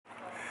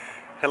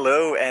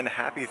Hello and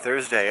happy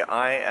Thursday.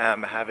 I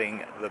am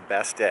having the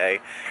best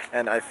day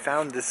and I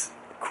found this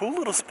cool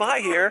little spot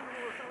here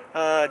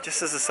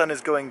just as the sun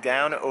is going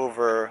down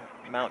over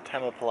Mount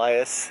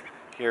Tamalpais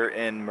here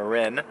in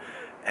Marin.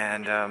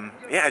 And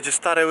yeah, I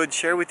just thought I would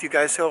share with you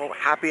guys how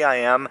happy I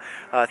am.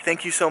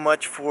 Thank you so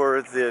much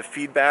for the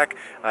feedback.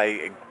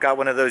 I got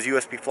one of those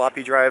USB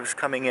floppy drives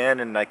coming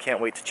in and I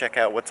can't wait to check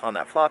out what's on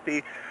that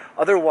floppy.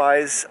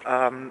 Otherwise,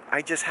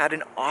 I just had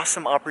an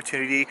awesome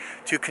opportunity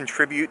to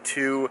contribute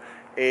to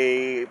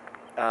a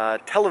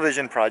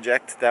television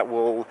project that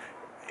will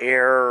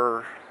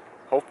air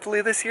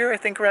hopefully this year, I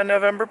think around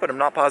November, but I'm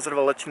not positive.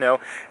 I'll let you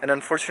know. And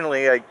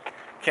unfortunately, I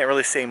can't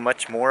really say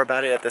much more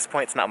about it at this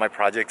point. It's not my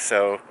project,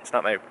 so it's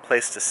not my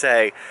place to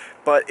say.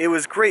 But it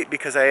was great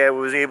because I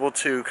was able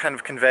to kind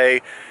of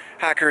convey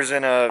hackers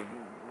in a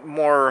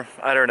more,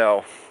 I don't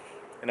know,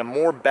 in a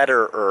more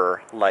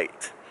better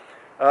light.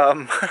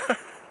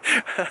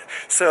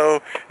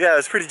 So yeah, I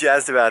was pretty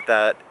jazzed about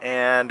that.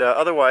 And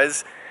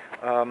otherwise,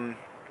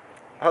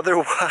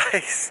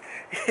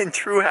 in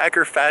true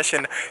hacker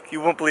fashion, you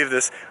won't believe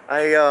this.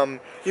 You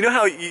know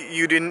how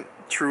you didn't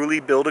truly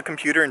build a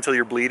computer until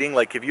you're bleeding?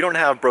 Like if you don't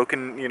have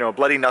broken,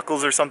 bloody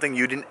knuckles or something,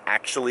 you didn't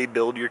actually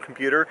build your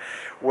computer.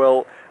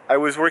 Well, I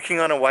was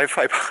working on a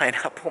Wi-Fi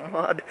pineapple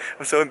mod.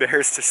 I'm so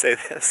embarrassed to say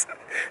this.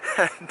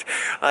 And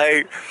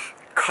I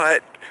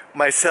cut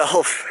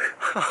myself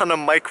on a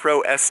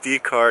micro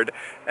SD card,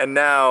 and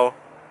now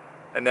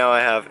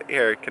I have,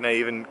 here, can I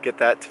even get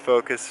that to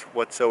focus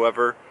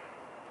whatsoever?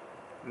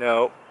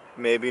 No,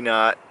 maybe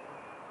not.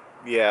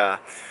 Yeah.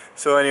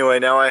 So anyway,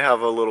 now I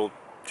have a little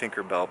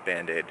Tinkerbell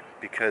Band-Aid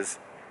because,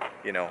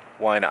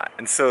 why not?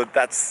 And so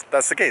that's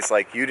the case.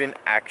 Like, you didn't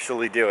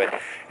actually do it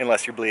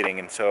unless you're bleeding.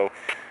 And so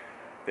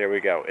there we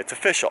go. It's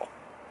official.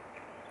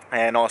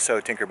 And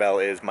also,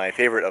 Tinkerbell is my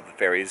favorite of the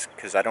fairies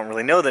because I don't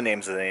really know the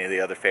names of any of the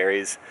other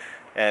fairies,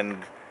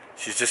 and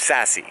she's just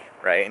sassy,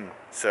 right? And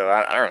so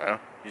I don't know.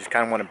 You just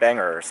kind of want to bang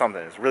her or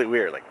something. It's really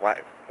weird. Like,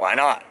 why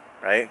not?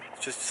 Right?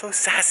 It's just so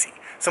sassy.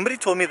 Somebody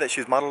told me that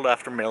she's modeled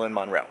after Marilyn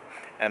Monroe,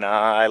 and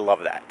I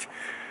love that.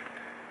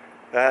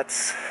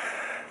 That's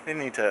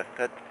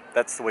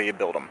the way you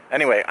build them.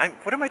 Anyway,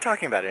 what am I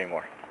talking about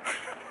anymore?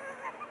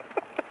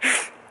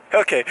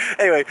 Okay,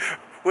 anyway,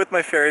 with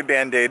my fairy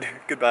Band-Aid,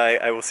 goodbye.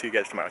 I will see you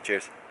guys tomorrow.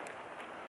 Cheers.